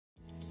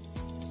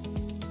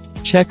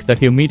Check the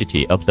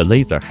humidity of the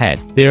laser head.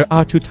 There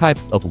are two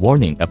types of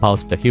warning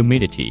about the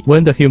humidity.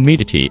 When the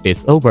humidity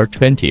is over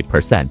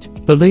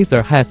 20%, the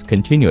laser has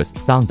continuous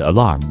sound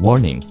alarm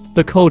warning.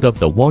 The code of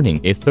the warning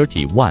is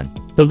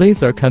 31. The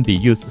laser can be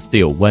used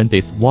still when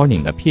this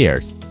warning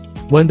appears.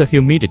 When the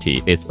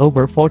humidity is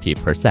over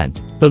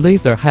 40%, the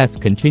laser has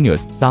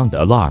continuous sound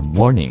alarm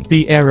warning.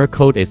 The error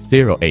code is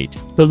 08.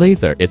 The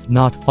laser is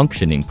not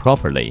functioning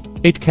properly.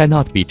 It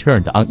cannot be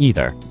turned on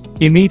either.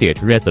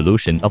 Immediate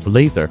resolution of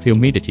laser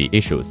humidity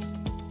issues.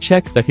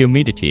 Check the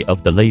humidity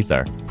of the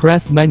laser.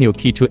 Press menu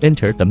key to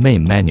enter the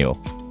main menu.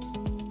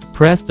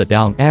 Press the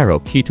down arrow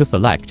key to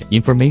select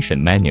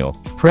information menu.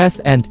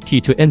 Press end key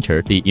to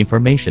enter the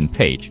information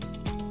page.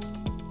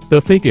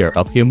 The figure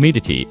of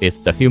humidity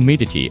is the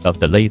humidity of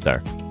the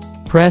laser.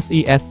 Press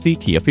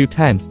ESC key a few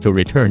times to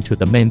return to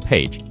the main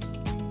page.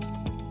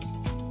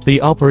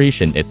 The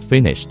operation is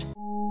finished.